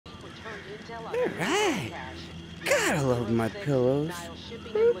Alright. God, I love my pillows.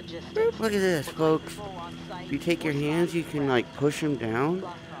 Look at this, folks. If you take your hands, you can, like, push them down.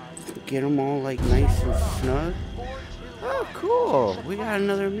 Get them all, like, nice and snug. Oh, cool. We got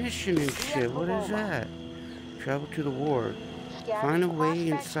another mission and shit. What is that? Travel to the ward. Find a way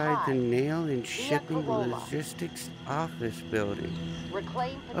inside the nail and shipping logistics office building.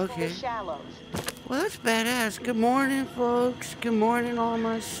 Okay. Well, that's badass. Good morning, folks. Good morning, all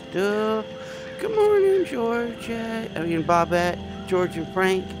my stuff. Good morning, Bobette, George and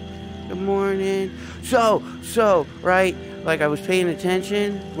Frank. Good morning. So, right, like I was paying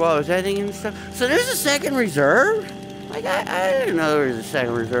attention while I was editing and stuff. So there's a second reserve? Like, I didn't know there was a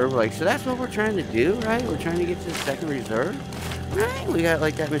second reserve. Like, so that's what we're trying to do, right? We're trying to get to the second reserve, right? We got,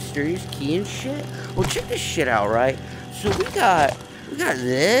 like, that mysterious key and shit. Well, check this shit out, right? So we got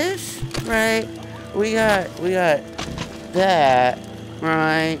this, right? We got that,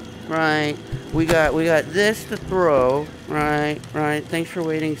 right? We got this to throw, right? Thanks for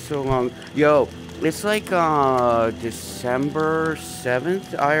waiting so long. Yo, it's like, December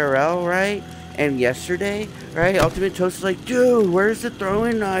 7th, IRL, right? And yesterday, right, Ultimate Toast is like, dude, where's the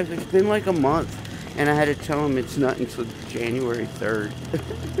throwing knife? It's been like a month. And I had to tell him it's not until January 3rd.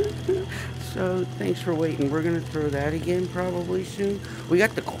 So, thanks for waiting. We're going to throw that again probably soon. We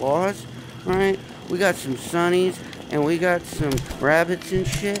got the claws, right? We got some sunnies, and we got some rabbits and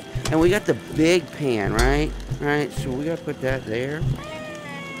shit. And we got the big pan, right? So we got to put that there.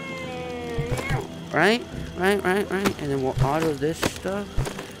 Right? And then we'll auto this stuff,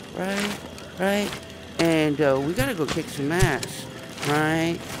 right? And we gotta go kick some ass,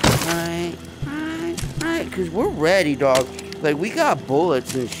 right? Cause we're ready, dog. Like, we got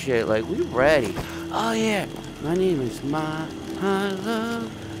bullets and shit. Like, we ready. Oh yeah, my name is Ma Love.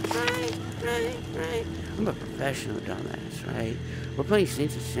 Right. I'm a professional dumbass, right? We're playing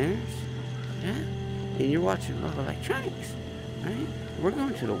Saints and Sinners, yeah. And you're watching Love Electronics, right? We're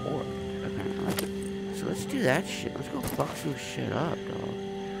going to the war, apparently. So let's do that shit. Let's go fuck some shit up, dog.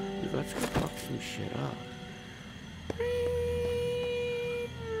 Let's go fuck some shit up.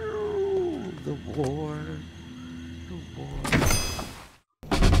 The war.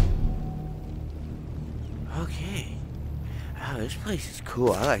 Okay. Oh, this place is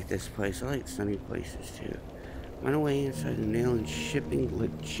cool. I like this place. I like sunny places too. Run away inside the nail and shipping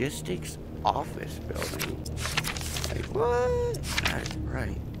logistics office building. Like, what? That's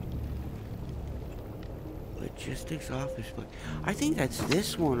right. Logistics office building. I think that's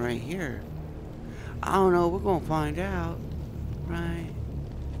this one right here. I don't know. We're gonna find out. Right.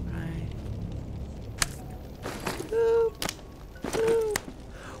 Boop.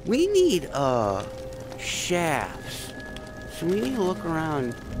 We need shafts. So we need to look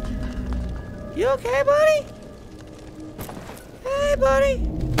around. You okay, buddy? Hey, buddy.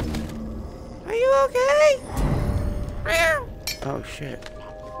 Are you okay? Oh shit.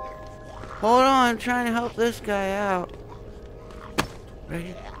 Hold on, I'm trying to help this guy out.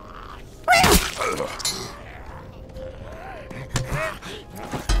 Ready?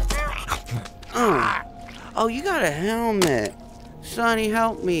 Oh, you got a helmet. Sonny,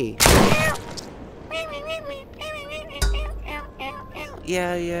 help me.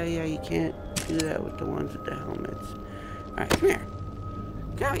 Yeah, you can't do that with the ones with the helmets. Alright,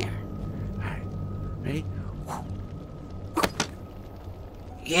 come here. Alright, ready?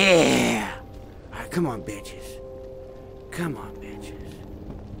 Yeah! Alright, come on, bitches.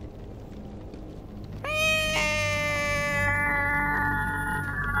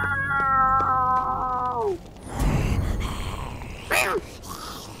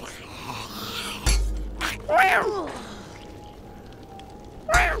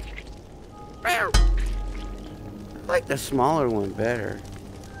 I like the smaller one better.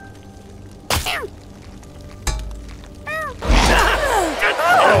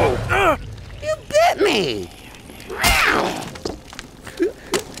 Oh! You bit me!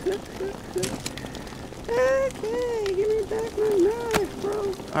 Okay, give me back my knife, bro.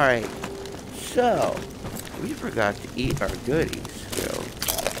 Alright, so we forgot to eat our goodies, so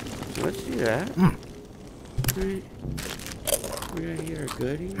let's do that. Alright. We're gonna eat our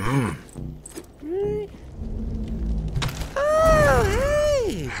goodies. Alright. Oh,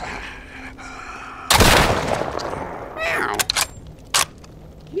 hey!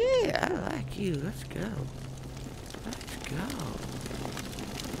 Yeah, I like you. Let's go.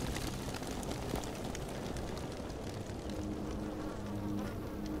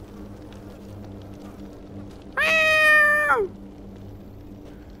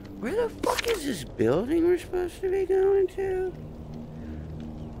 Where the fuck is this building we're supposed to be going to?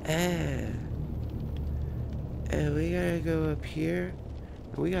 We gotta go up here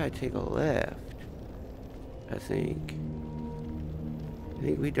We gotta take a left. I think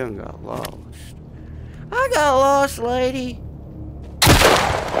we done got lost. I got lost, lady.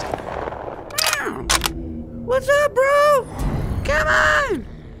 What's up, bro? Come on.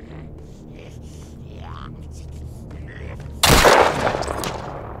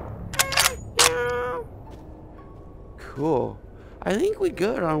 Cool. I think we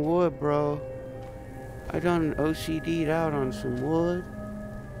good on wood, bro. I done OCD'd out on some wood.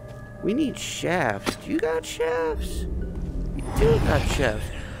 We need shafts. Do you got shafts? You do got shafts.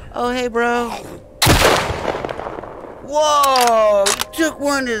 Oh, hey, bro. Whoa! You took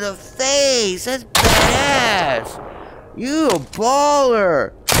one to the face. That's badass. You a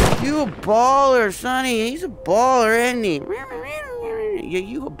baller. You a baller, Sonny. He's a baller, isn't he? Yeah,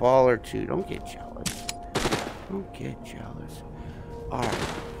 you a baller, too. Don't get jealous. Don't get jealous. Alright.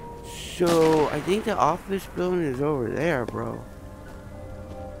 So, I think the office building is over there, bro.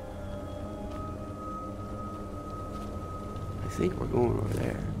 I think we're going over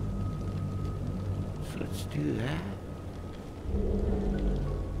there. So let's do that.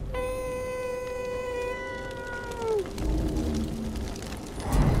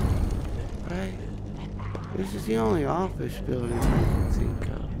 Right? This is the only office building I can think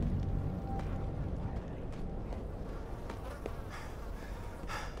of.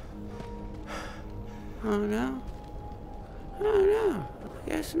 Oh no? Oh no, I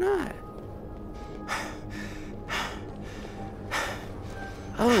guess not.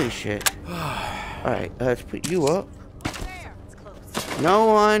 Holy shit. Alright, let's put you up. No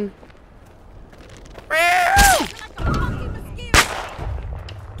one.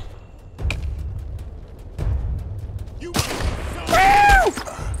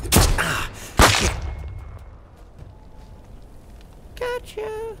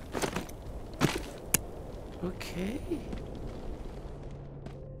 Gotcha. Okay.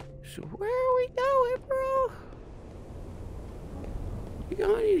 So where are we going, bro? We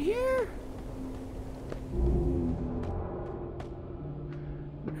going in here?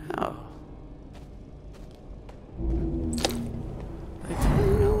 No. I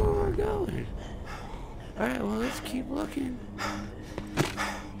don't know where we're going. Alright, well, let's keep looking.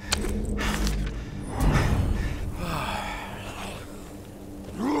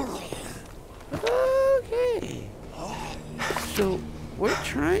 Okay. So, we're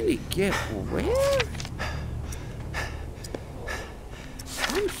trying to get where?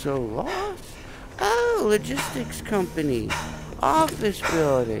 I'm so lost. Oh, logistics company. Office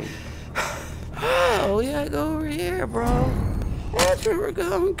building. Oh, we gotta go over here, bro. That's where we're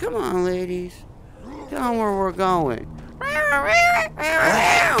going. Come on, ladies. Tell them where we're going.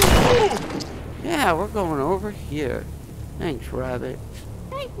 Yeah, we're going over here. Thanks, Rabbit.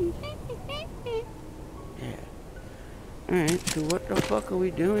 Yeah. Alright, so what the fuck are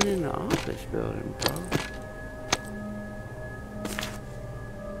we doing in the office building, bro?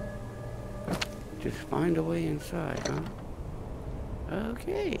 Just find a way inside, huh?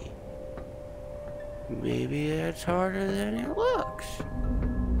 Okay. Maybe that's harder than it looks.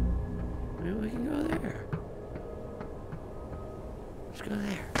 Maybe we can go there. Let's go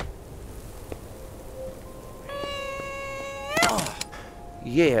there. Oh.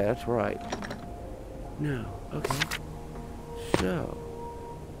 Yeah, that's right. No, okay. So.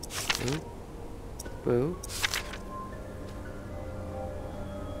 Boo. Boo.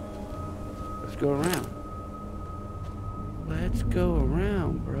 Let's go around. Let's go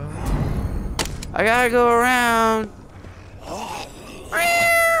around, bro. I gotta go around.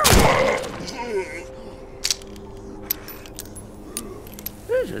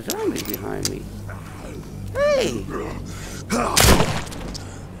 There's a zombie behind me. Hey!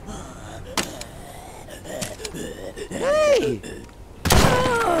 Hey!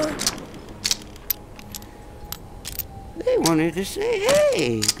 They wanted to say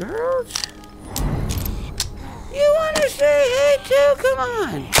hey, girls. You want to say hey too? Come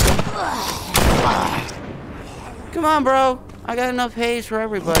on. Come on, bro. I got enough haze for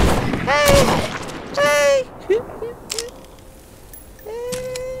everybody. Hey! Hey!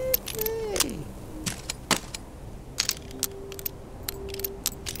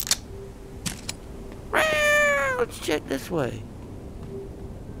 Hey! Let's check this way.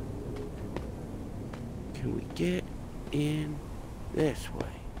 Can we get in this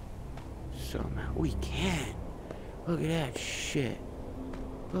way? Somehow we can. Look at that shit.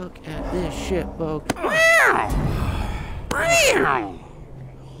 Look at this shit, folks.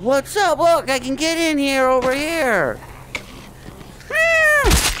 What's up? Look, I can get in here over here.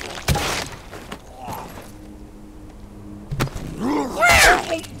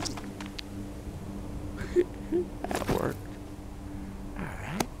 That worked. Alright.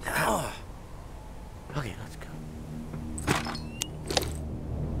 Okay, let's go.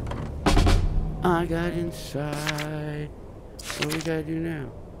 I got inside. What do we gotta do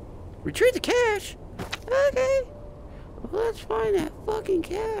now? Retrieve the cash! Okay. Well, let's find that fucking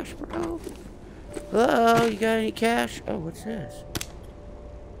cash, bro. Hello, you got any cash? Oh, what's this?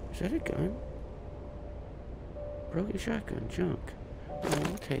 Is that a gun? Broken shotgun, junk. Oh,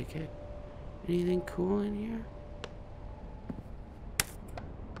 we'll take it. Anything cool in here?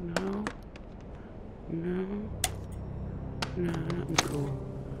 No. No. No, nothing cool.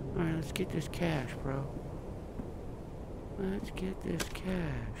 Alright, let's get this cash, bro. Let's get this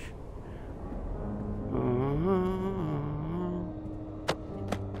cash.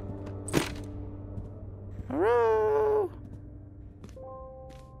 Hello?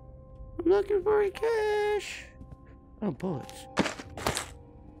 I'm looking for a cash. Oh, bullets. I'm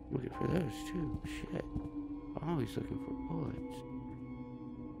looking for those too. Shit. I'm always looking for bullets.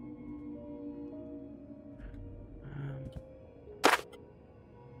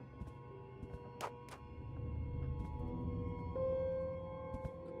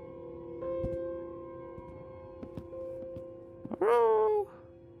 Hello?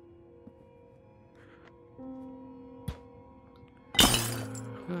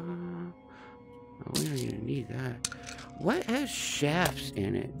 We don't even need that. What has shafts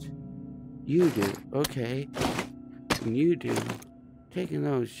in it? You do. Okay. And you do. Taking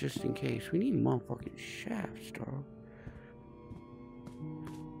those just in case. We need motherfucking shafts, dog.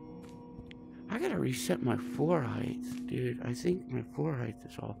 I gotta reset my floor height, dude. I think my floor height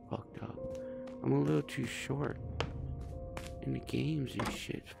is all fucked up. I'm a little too short. In the games and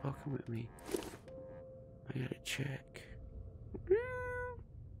shit's fucking with me. I gotta check.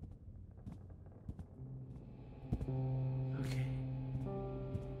 Okay.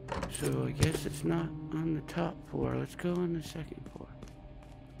 So I guess it's not on the top floor. Let's go on the second floor.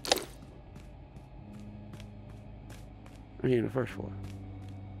 I mean the first floor.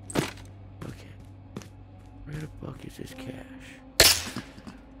 Okay. Where the fuck is this cash?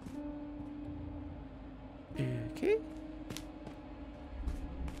 Okay.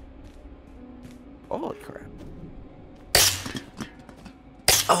 Holy crap.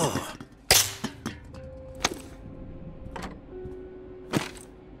 Oh.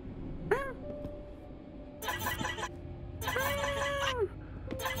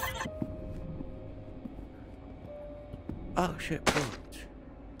 Oh shit, bullets.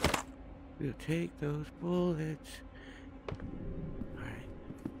 We'll take those bullets. Alright.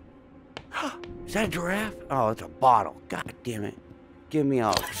 Is that a giraffe? Oh, it's a bottle. God damn it. Get me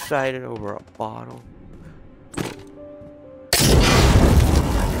all excited over a bottle.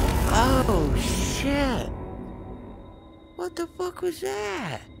 Oh shit. What the fuck was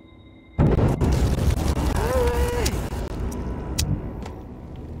that? Alright.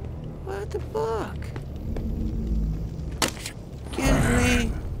 What the fuck? Excuse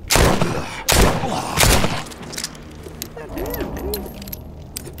me. God damn, dude.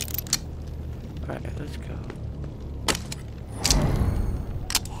 Alright, let's go.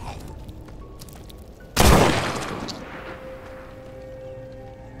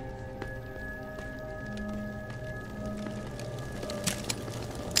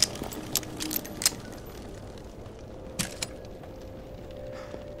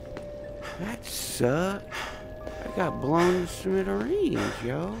 That sucked. I got blown to smithereens,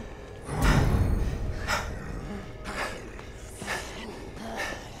 yo.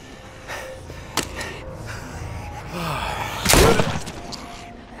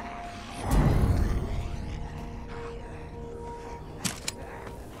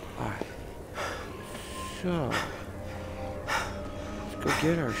 Alright. So, let's go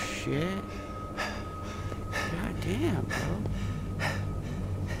get our shit. God damn, bro.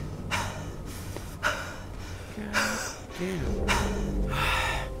 Damn.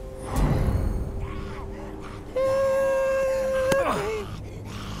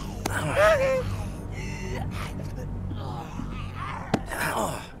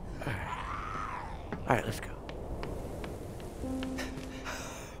 Alright, let's go.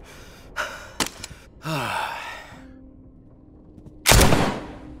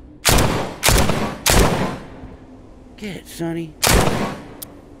 Get it, Sonny.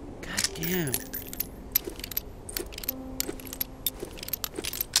 God damn.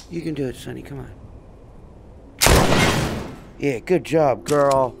 You can do it, Sonny. Come on. Yeah, good job,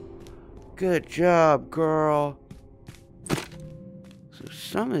 girl. Good job, girl. So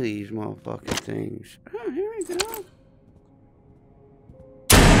some of these motherfucking things. Oh, here we go.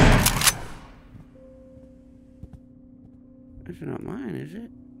 That's not mine, is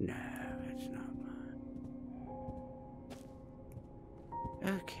it? No, it's not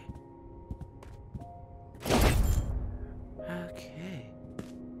mine. Okay.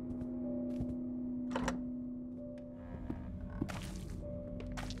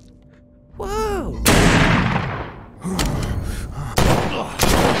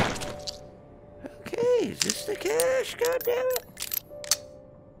 cash, goddammit!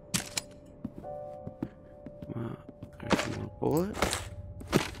 There's some more bullets.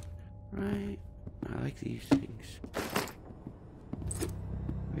 Right. I like these things.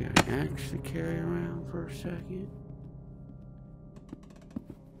 We got an axe to carry around for a second.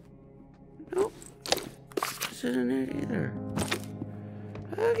 Nope. This isn't it either.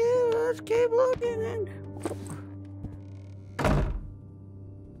 Okay, let's keep looking then.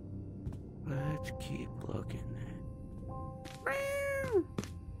 Let's keep looking then.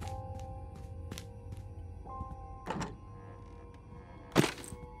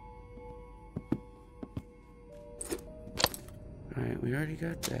 Alright, we already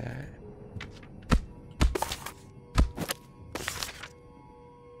got that.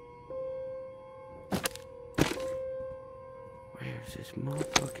 Where's this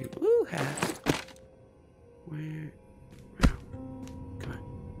motherfucking hat? Where? Come on.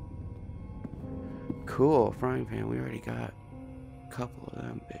 Cool, frying pan. We already got a couple of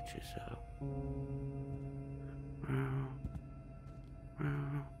them bitches up.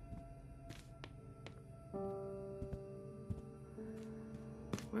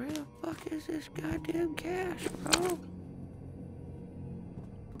 Where the fuck is this goddamn cash, bro?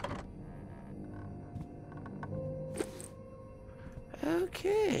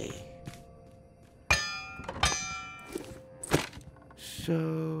 Okay.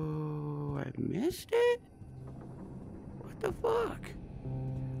 So I missed it? What the fuck?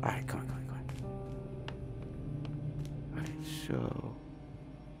 Alright, come on. Alright, so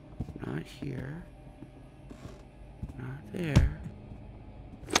not here. Not there.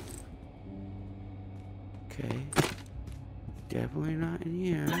 Okay. Definitely not in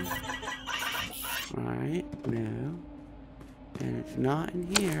here. Alright, no. And it's not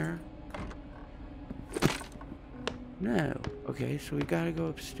in here. No. Okay, so we gotta go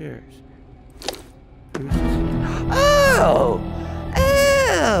upstairs. Oh!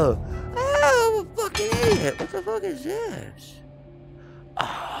 Oh! Oh, I'm a fucking idiot. What the fuck is this?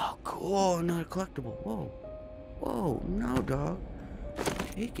 Oh, cool. Not a collectible. Whoa. Whoa, no, dog.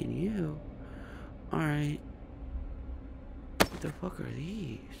 Taking you. Alright. What the fuck are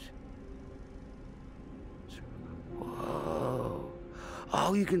these? Whoa.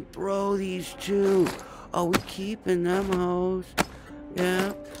 Oh, you can throw these too. Oh, we're keeping them hoes.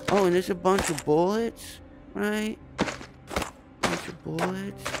 Yeah. Oh, and there's a bunch of bullets, right? Bunch of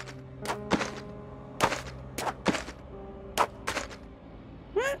bullets.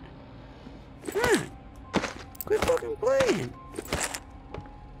 What? Come on. Quit fucking playing.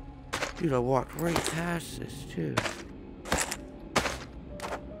 Dude, I walked right past this too.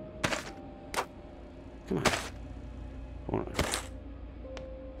 Come on. Hold on.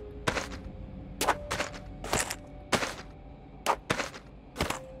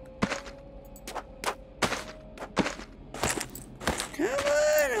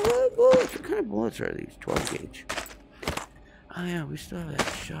 What kind of bullets are these? 12 gauge. Oh yeah, we still have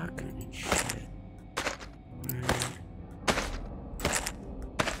that shotgun and shit. Right.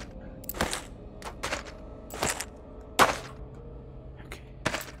 Okay.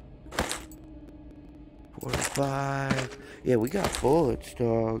 45. Yeah, we got bullets,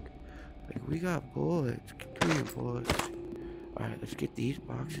 dog. Like, we got bullets. Come here, bullets. Alright, let's get these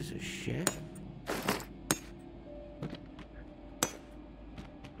boxes of shit.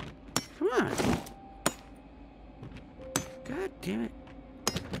 Come on. God damn it.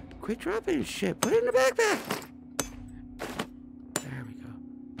 Quit dropping shit. Put it in the backpack. There we go.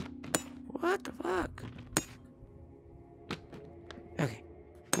 What the fuck? Okay.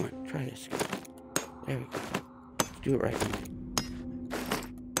 Come on, try this. There we go. Let's do it right now.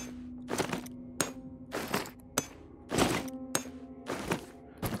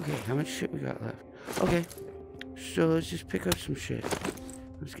 Okay, how much shit we got left? Okay. So let's just pick up some shit.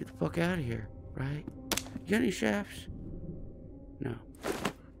 Let's get the fuck out of here, right? You got any shafts? No.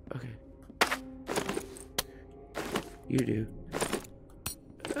 Okay. You do.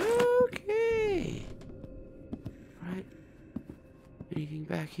 Okay. Right. Anything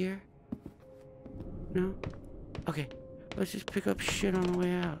back here? No? Okay. Let's just pick up shit on the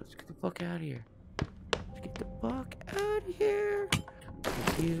way out. Let's get the fuck out of here. Let's get the fuck out of here.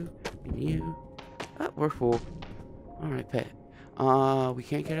 And you. And you. Oh, we're full. Alright, pet. We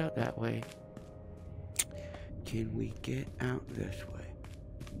can't get out that way. Can we get out this way?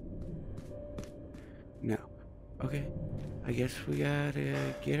 No. Okay. I guess we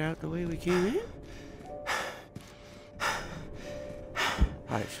gotta get out the way we came in.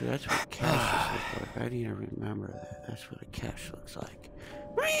 Alright, so that's what cache looks like. I need to remember that. That's what a cache looks like.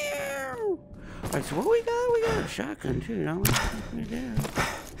 Alright, so what we got? We got a shotgun too, don't we? We do.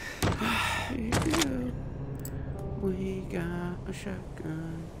 A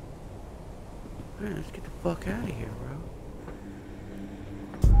shotgun. Alright, let's get the fuck out of here, bro.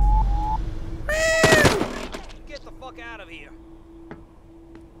 Get the fuck out of here.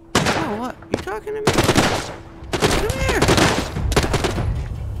 Oh, what? You talking to me? Come here.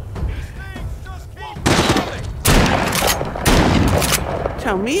 These things just keep coming.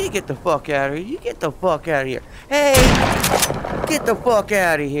 Tell me to get the fuck out of here. You get the fuck out of here. Hey! Get the fuck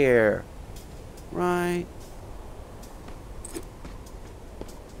out of here. Right.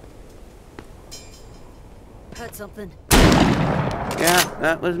 Heard something. Yeah,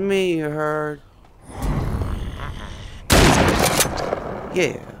 that was me, you heard.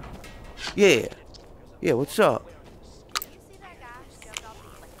 Yeah. Yeah. Yeah, what's up?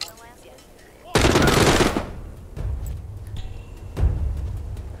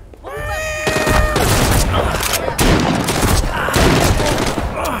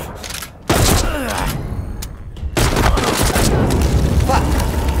 Fuck!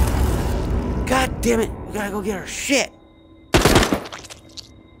 God damn it! We gotta go get our shit!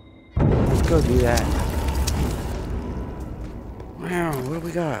 Let's go do that. Wow, what do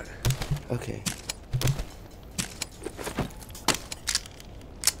we got? Okay.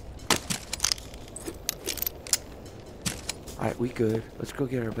 Alright, we good. Let's go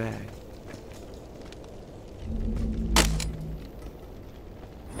get our bag.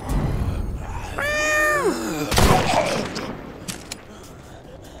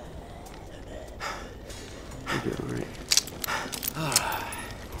 We're doing right.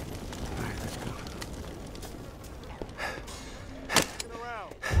 Alright, let's go.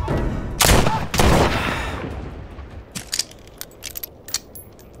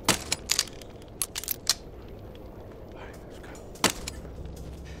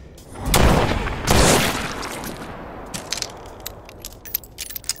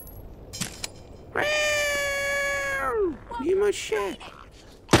 Need my shit.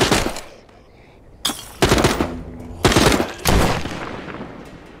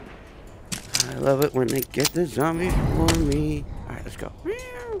 I love it when they get the zombies for me. Alright, let's go.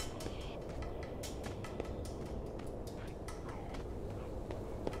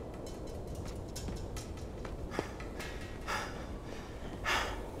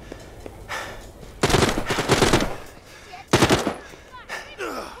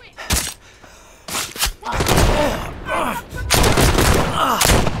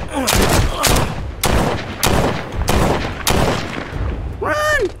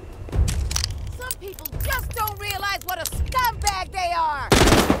 Run! Some people just don't realize what a scumbag they are!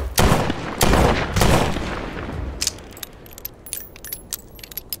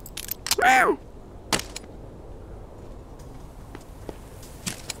 Wow!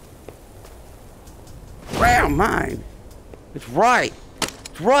 Wow, mine. It's right.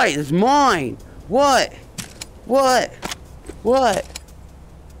 It's right. It's mine. What? What? What?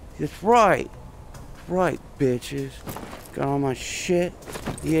 It's right. It's right, bitches. Got all my shit.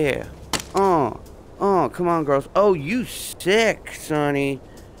 Yeah. Come on, girls. Oh, you sick, Sonny.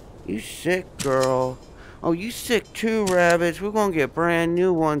 You sick, girl. Oh, you sick too, rabbits. We're gonna get brand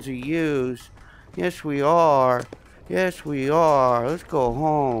new ones to use. Yes, we are. Yes, we are. Let's go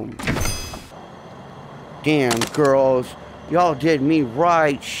home. Damn, girls. Y'all did me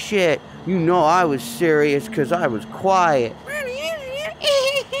right. Shit. You know I was serious because I was quiet.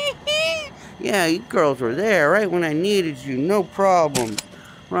 Yeah, you girls were there right when I needed you. No problems.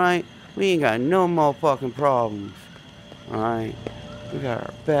 Right? We ain't got no motherfucking problems. Alright? We got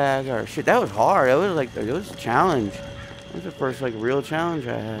our bag, our shit. That was hard. It was like, it was a challenge. That was the first, like, real challenge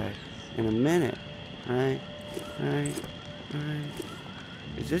I had in a minute. Alright? Alright? Alright?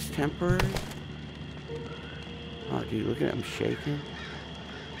 Is this temporary? Oh, dude, look at him shaking.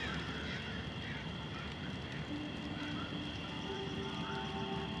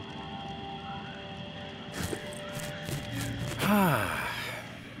 Huh.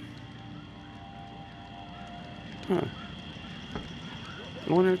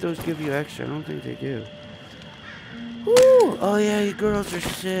 I wonder if those give you extra. I don't think they do. Woo! Oh yeah, you girls are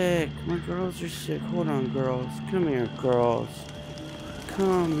sick. My girls are sick. Hold on, girls. Come here, girls.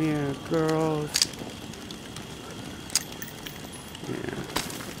 Come here, girls. Yeah.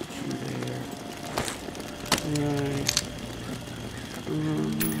 Put you there. Right.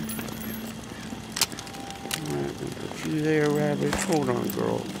 Alright, put you there, rabbit. Hold on,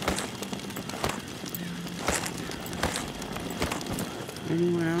 girls.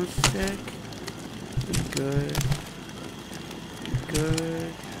 Anyone else sick? Good.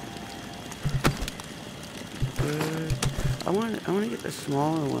 Good. Good. I want to get the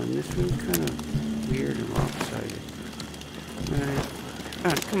smaller one. This one's kind of weird and lopsided. Alright.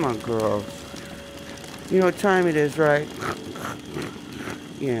 Alright, come on, girls. You know what time it is, right?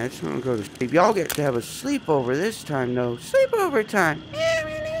 Yeah, it's gonna go to sleep. Y'all get to have a sleepover this time, though. Sleepover time.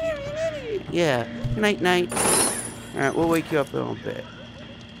 Yeah. Good night, night. Alright, we'll wake you up in a little bit.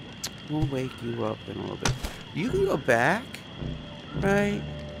 We'll wake you up in a little bit. You can go back, right?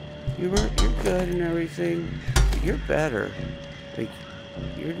 You're good and everything. But you're better. Like,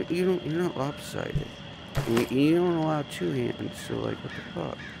 you're not lopsided. And you don't allow two hands, so like, what the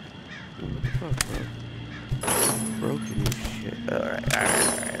fuck? What the fuck, bro? Broken as shit. Alright.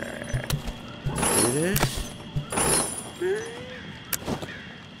 Let's do this.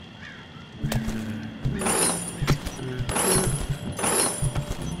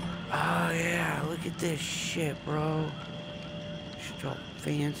 Oh yeah, look at this shit, bro. Shit's all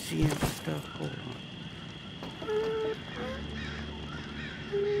fancy and stuff. Hold on.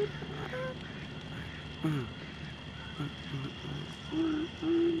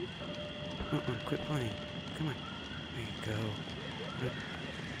 Quit playing. Come on. There you go.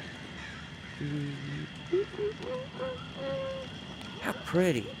 How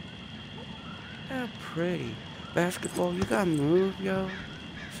pretty. How pretty. Basketball, you gotta move, yo.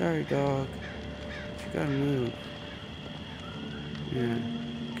 Sorry, dog. But you gotta move. Yeah.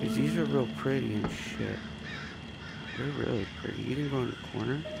 Because these are real pretty and shit. They're really pretty. You can go in the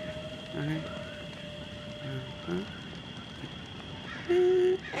corner. Alright.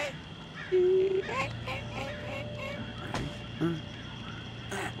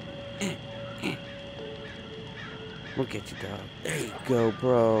 Look at you, dog. There you go,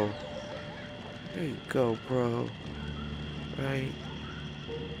 bro. There you go, bro. Right.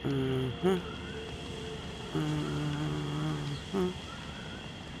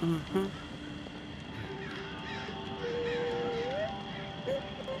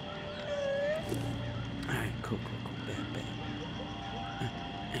 Alright, cool. Bad.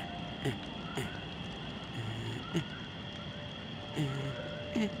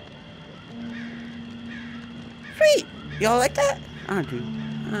 Sweet! Y'all like that? I do.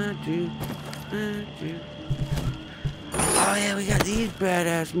 Oh yeah, we got these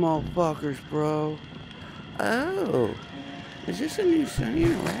badass motherfuckers, bro. Oh. Is this a new Sunny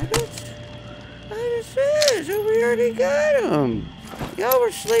and Rabbits? Oh, this is. Oh, we already got them. Y'all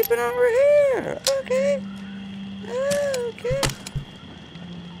were sleeping over here. Okay. Okay.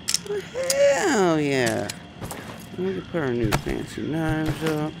 Well, hell yeah. We can put our new fancy knives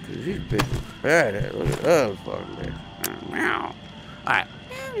up, because these bitches badass. Look at those fucking bitches. Meow. Alright.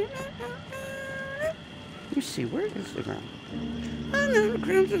 Let me see, where is the ground? Oh no, the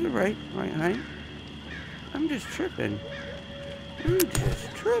ground's in the right height. I'm just tripping.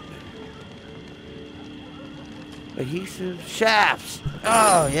 Adhesive shafts.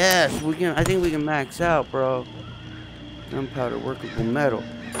 Oh yes, I think we can max out, bro. Gunpowder workable metal.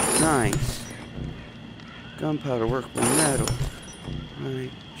 Nice. Gunpowder workable metal.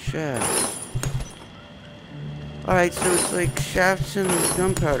 Alright, shafts. Alright, so it's like shafts and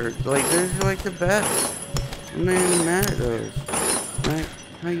gunpowder. Like, those are like the best. I'm not even mad at those. Alright,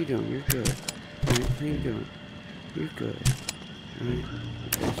 how you doing? You're good. Alright, how you doing? You're good. Alright,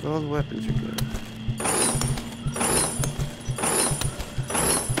 okay, so all the weapons are good.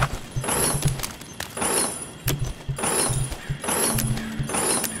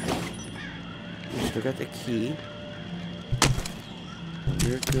 We still got the key.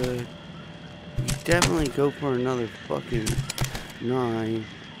 You're good. You definitely go for another fucking 9.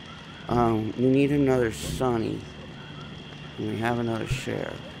 We need another Sunny. And we have another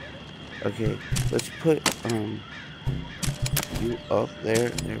Sheriff. Okay, let's put you up there.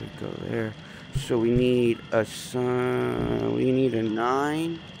 There we go, there. So we need a we need a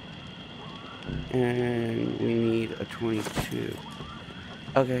 9. And we need a 22.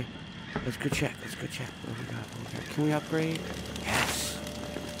 Okay. Let's go check. What we got? Can we upgrade? Yes.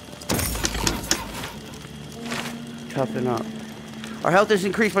 Toughen up. Our health is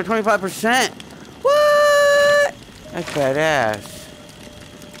increased by 25%. What? That's badass.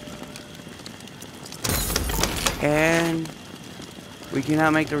 And we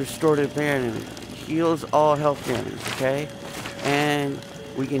cannot make the restorative damage. Heals all health damage, okay? And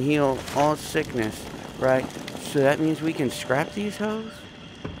we can heal all sickness, right? So that means we can scrap these hoes,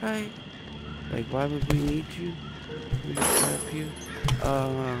 right? Like, why would we need you? We can scrap you.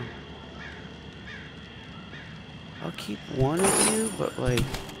 I'll keep one of you, but like,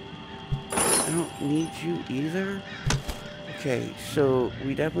 I don't need you either. Okay, so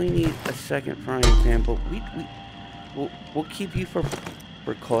we definitely need a second frying pan, but we'll keep you for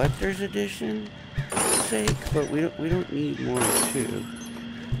collector's edition sake, but we don't need more than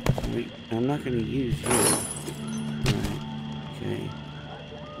 2. I'm not gonna use you. Right, okay.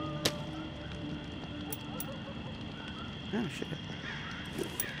 Oh, shit.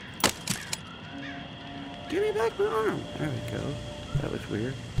 Give me back my arm. There we go. That was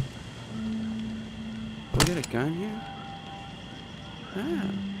weird. We got a gun here? Oh.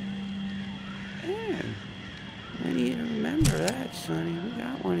 Yeah. I need to remember that, Sonny. We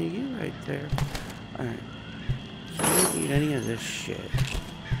got one of you right there. Alright. So I don't need any of this shit.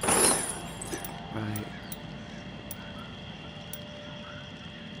 Right.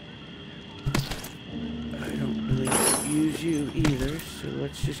 I don't really use you either, so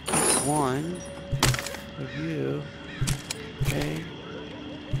let's just keep one of you. Okay.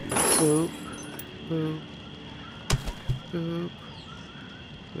 Boop. Boop. Boop.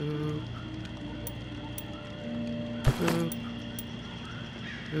 Boop. Boop.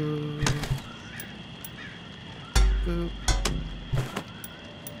 Boop. Boop.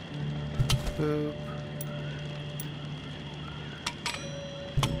 Boop.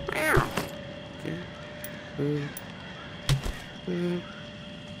 Meow. Okay. Boop. Boop.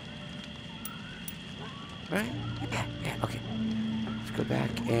 Right? Yeah, yeah, okay. Let's go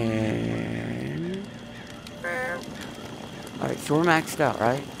back and... Alright, so we're maxed out,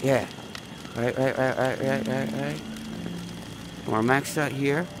 right? Yeah. Right. We're maxed out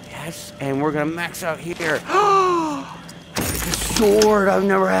here. Yes, and we're gonna max out here. Oh! A sword! I've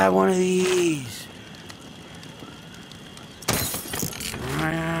never had one of these.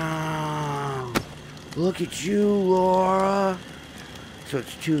 Wow. Look at you, Laura. So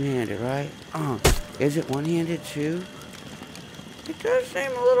it's two-handed, right? Is it one-handed too? It does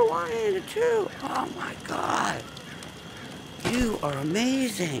seem a little one-handed too. Oh my god. You are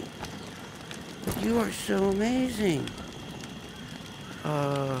amazing. You are so amazing.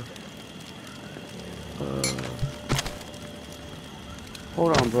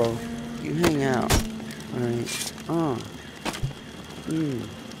 Hold on, bro. You hang out. Alright.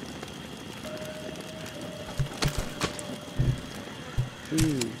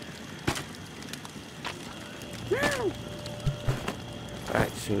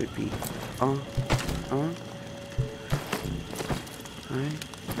 Alright, so it'd be Alright.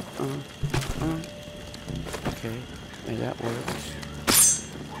 Okay. Hey, that works.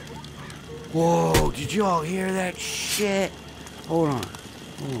 Whoa, did you all hear that shit? Hold on.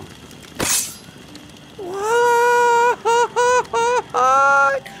 What?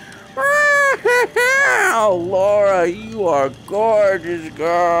 Oh, Laura, you are gorgeous,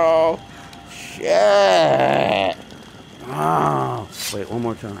 girl. Shit. Oh. Wait, one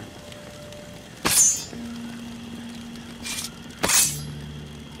more time.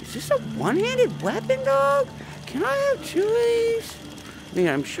 Is this a one-handed weapon, dog? Can I have two of these? I mean,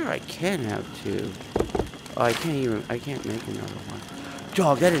 I'm sure I can have two. Oh, I can't make another one.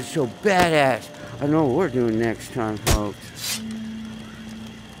 Dog, that is so badass. I know what we're doing next time, folks.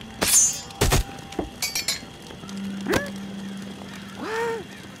 Huh? What?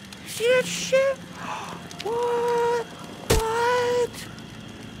 See that shit? What?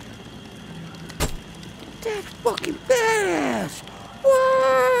 That's fucking badass.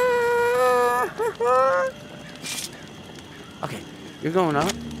 What? Okay, you're going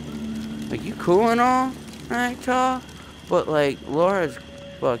up. Like, you cool and all, right, Taw? But, like, Laura's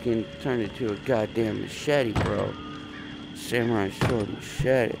fucking turned into a goddamn machete, bro. Samurai sword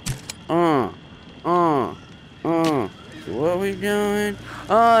machete. So what are we doing?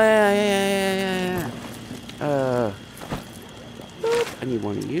 Oh, yeah. I need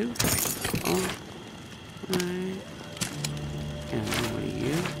one of you. Alright. And one of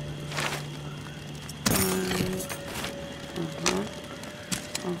you.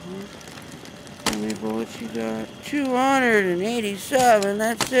 How many bullets you got? 287.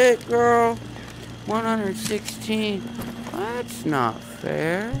 That's it, girl. 116. That's not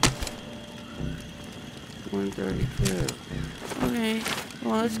fair. 132. Okay.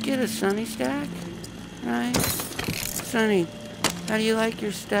 Well, let's get a Sunny stack. Right? Sunny, how do you like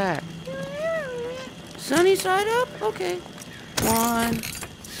your stack? Sunny side up? Okay. One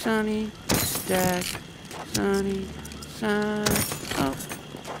Sunny stack. Sunny side up.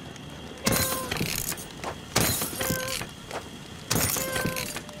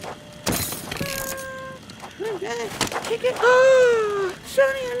 Kick it. Oh,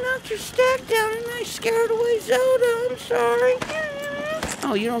 Sonny, I knocked your stack down and I scared away Zelda. I'm sorry.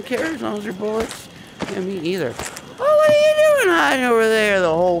 Oh, you don't care as long as they're bullets? Yeah, me neither. Oh, what are you doing hiding over there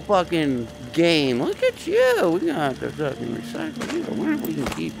the whole fucking game? Look at you. We're gonna have to fucking recycle you. I wonder if we can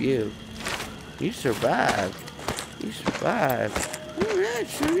keep you. You survived. You survived. Alright,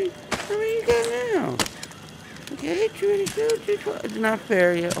 Sonny. How many you got now? Okay, 282, 212. It's not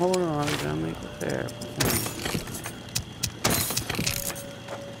fair yet. Hold on. I gotta make it fair.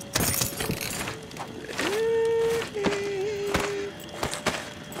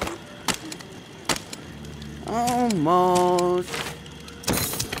 Almost.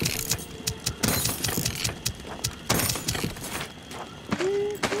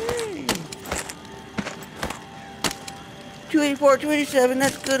 Okay. 284, 287,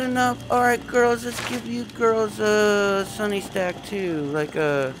 that's good enough. Alright, girls, let's give you girls a sunny stack too. Like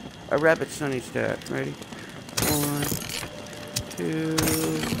a rabbit sunny stack. Ready? 1, 2,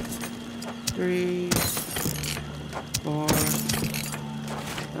 3, 4,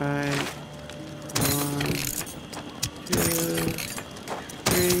 5, 1, 2,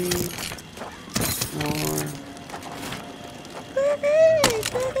 3, 4.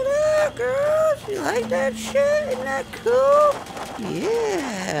 Check it out, girls. You like that shit? Isn't that cool?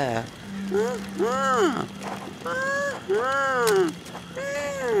 Yeah.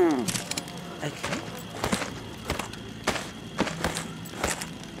 Okay.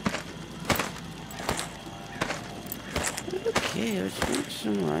 Okay, let's make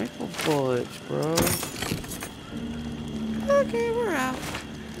some rifle bullets, bro. Okay, we're out.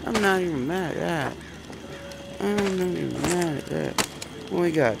 I'm not even mad at that. I'm not even mad at that. What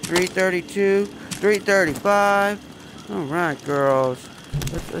we got? 332, 335. All right, girls.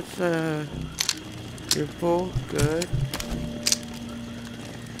 Let's you're full. Good.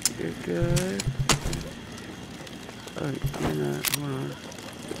 You're good. Oh, you're not. Hold on.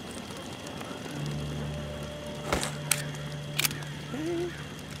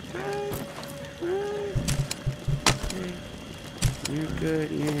 Okay. You're good.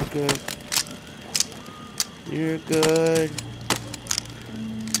 You're good. You're good.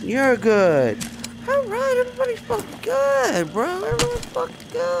 You're good. Alright, everybody's fucking good, bro. Everyone's fucking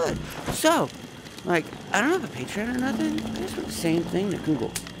good. So, like, I don't have a Patreon or nothing. I just want the same thing to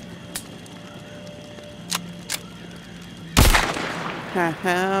Google.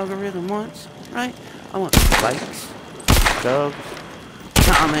 Algorithm wants, right? I want likes, subs,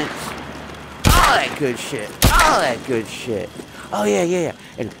 comments, all that good shit. All that good shit. Oh, yeah.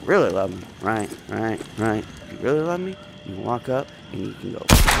 And if you really love me, right? If you really love me, you can walk up and you can go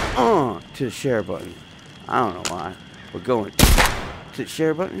to the share button. I don't know why. We're going to the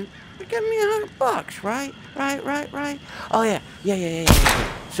share button. Give me $100, right? Oh, yeah.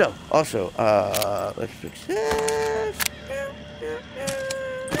 So, also, let's fix this.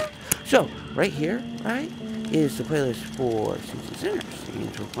 So, right here, right, is the playlist for Season Sinners, the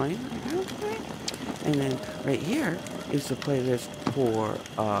games we're playing. And then right here is the playlist for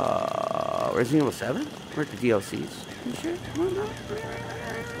Resident Evil 7, or the DLCs. You sure?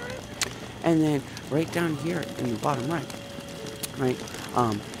 And then right down here in the bottom right,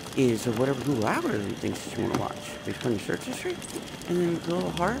 is whatever Google algorithm thinks that you want to watch based on your search history. And then the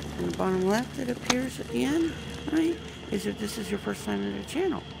little heart in the bottom left that appears at the end, right, is if this is your first time to the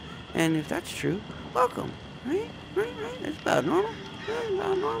channel. And if that's true, welcome, right? That's about normal.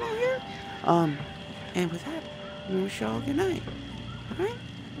 About normal here. And with that, I wish y'all good night. Alright?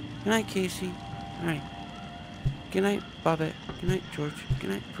 Good night, Casey. Alright. Good night, Bobette. Good night, George. Good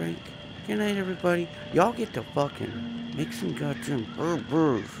night, Frank. Good night, everybody. Y'all get to fucking make some goddamn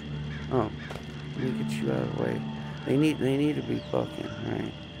burgers. Oh, let me get you out of the way. They need to be fucking,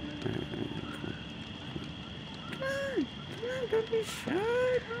 right? Come on, don't be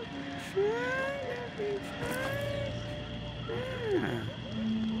shy. Don't be shy. Yeah.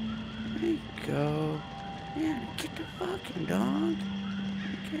 There you go. Yeah, get the fucking dog.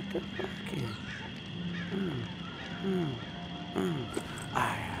 Get the fucking.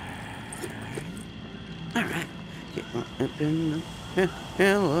 Alright. Get up in the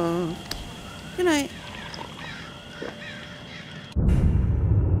hello. Good night.